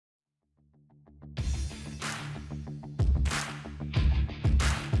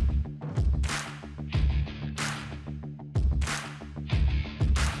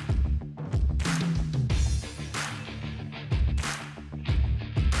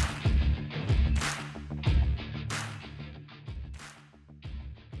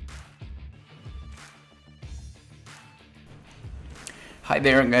Hi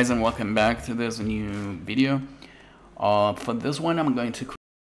there guys, and welcome back to this new video. For this one I'm going to create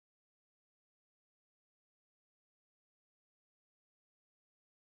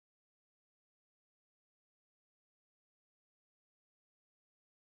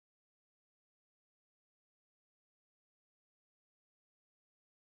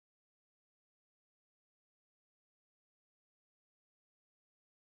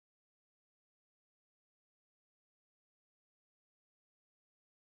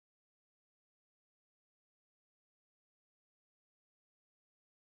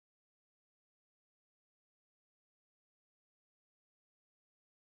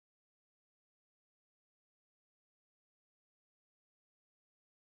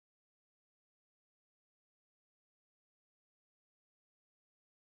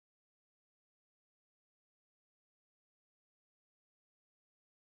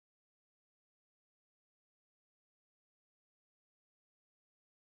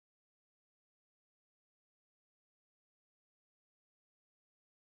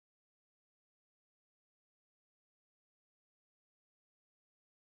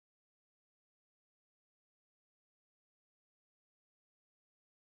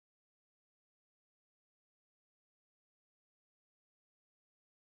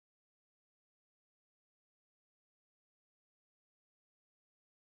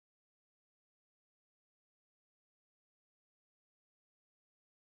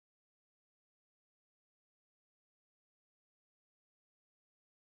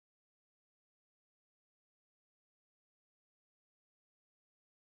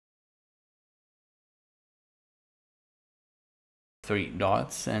 3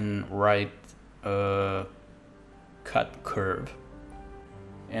 dots and write cut curve,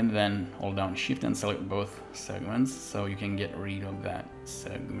 and then hold down shift and select both segments so you can get rid of that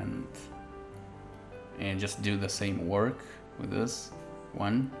segment, and just do the same work with this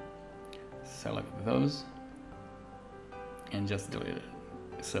one. Select those and just delete it.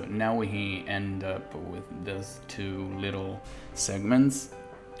 So now we end up with these two little segments.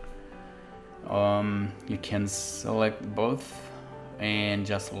 You can select both and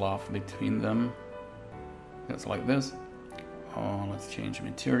just loft between them, just like this. Let's change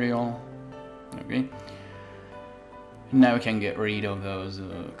material. Okay, now we can get rid of those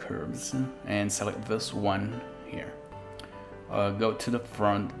curves and select this one here. Go to the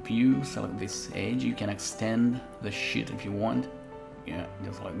front view, select this edge. You can extend the sheet if you want. Yeah,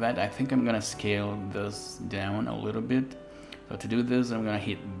 just like that. I think I'm gonna scale this down a little bit. So to do this, I'm gonna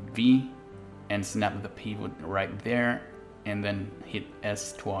hit V and snap the pivot right there, and then hit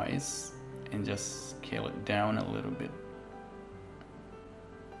S twice and just scale it down a little bit.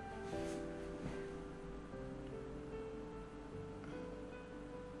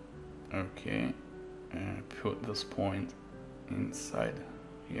 Okay, and put this point inside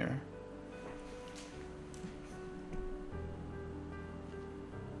here.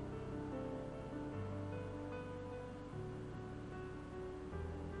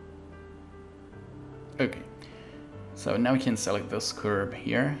 Okay, so now we can select this curve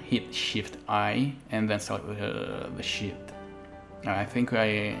here, hit Shift I, and then select the sheet. Now I think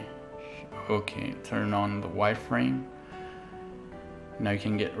okay, turn on the wireframe. Now you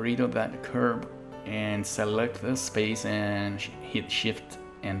can get rid of that curve and select the space and hit Shift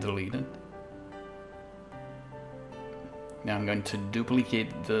and delete it. Now I'm going to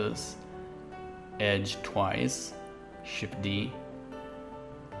duplicate this edge twice, Shift D.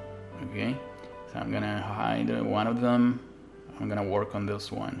 Okay, so I'm gonna hide one of them. I'm gonna work on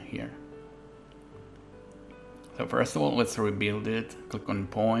this one here. So first of all, let's rebuild it. Click on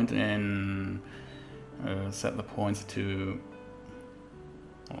point and set the points to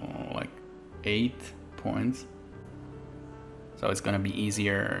like 8 points. So it's gonna be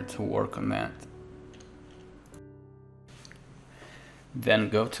easier to work on that. Then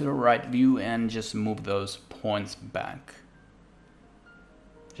go to the right view and just move those points back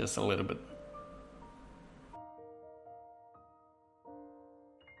just a little bit.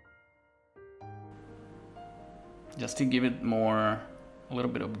 Just to give it a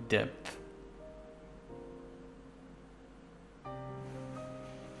little bit of depth.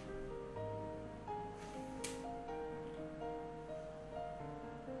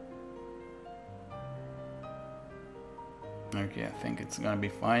 Okay, I think it's gonna be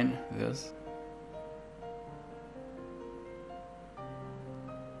fine, this.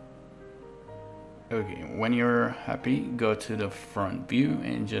 Okay, when you're happy, go to the front view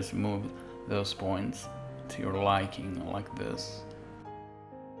and just move those points to your liking, like this.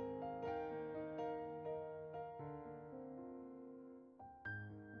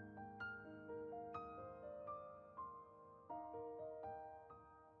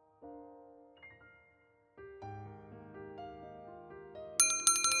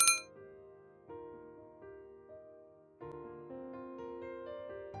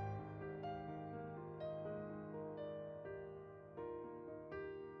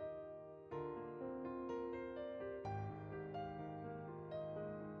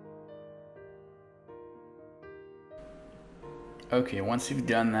 Okay, once you've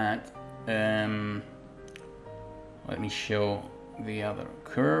done that, let me show the other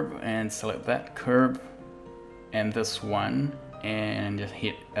curve and select that curve and this one and just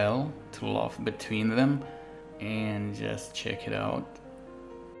hit L to loft between them and just check it out.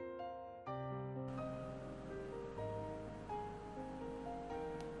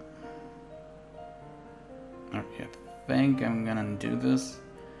 Okay, I think I'm gonna do this.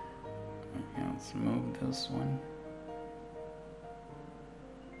 Okay, let's move this one.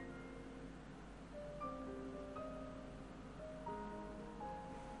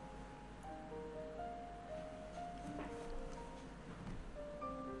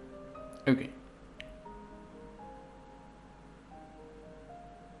 Okay.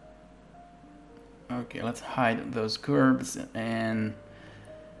 Okay, let's hide those curves and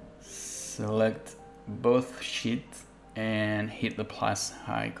select both sheets and hit the plus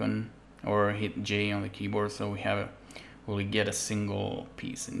icon or hit J on the keyboard so we'll get a single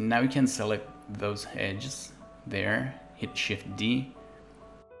piece. Now you can select those edges there, hit Shift D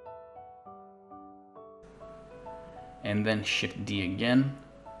and then Shift D again.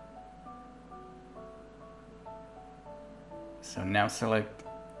 So now select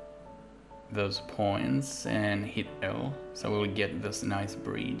those points and hit L so we'll get this nice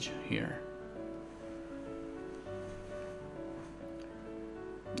bridge here.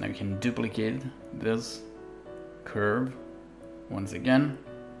 Now you can duplicate this curve once again,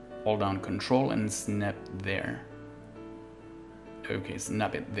 hold down Control and snap there. Okay,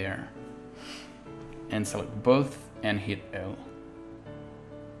 snap it there and select both and hit L.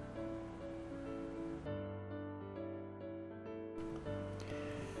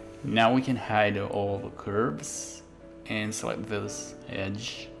 Now we can hide all the curves and select this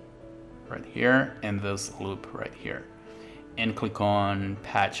edge right here and this loop right here and click on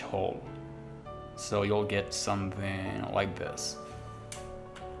patch hole. So you'll get something like this.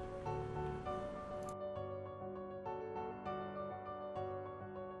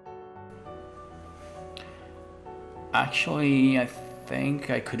 Actually, I think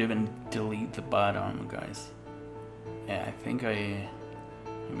I could even delete the bottom, guys. Yeah, I think I'm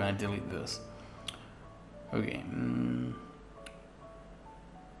gonna delete this. Okay.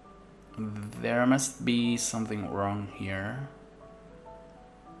 There must be something wrong here.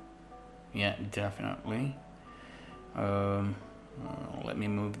 Yeah, definitely. Let me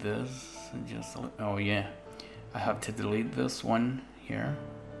move this. Oh yeah, I have to delete this one here,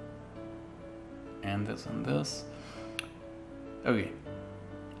 and this and this. Okay,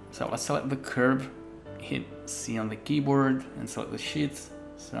 so let's select the curve, hit C on the keyboard, and select the sheets.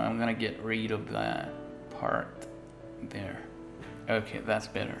 So I'm gonna get rid of that part there. Okay, that's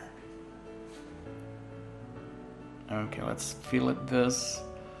better. Okay, let's fillet this.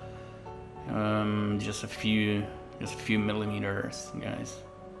 Just a few millimeters, guys.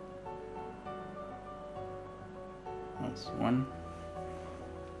 That's one.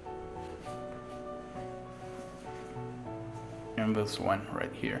 And this one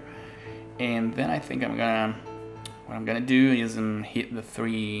right here. And then I think what I'm gonna do is hit the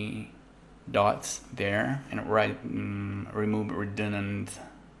 3 dots there and remove redundant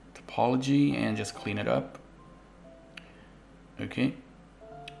topology and just clean it up. Okay,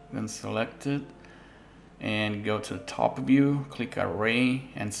 then select it and go to the top view, click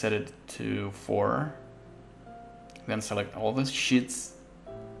array and set it to 4. Then select all the sheets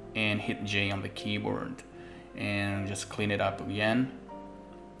and hit J on the keyboard and just clean it up again.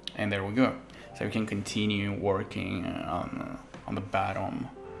 And there we go. So we can continue working on the bottom,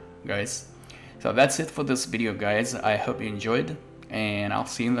 guys. So that's it for this video, guys. I hope you enjoyed and I'll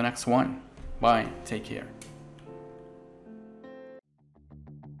see you in the next one. Bye, take care.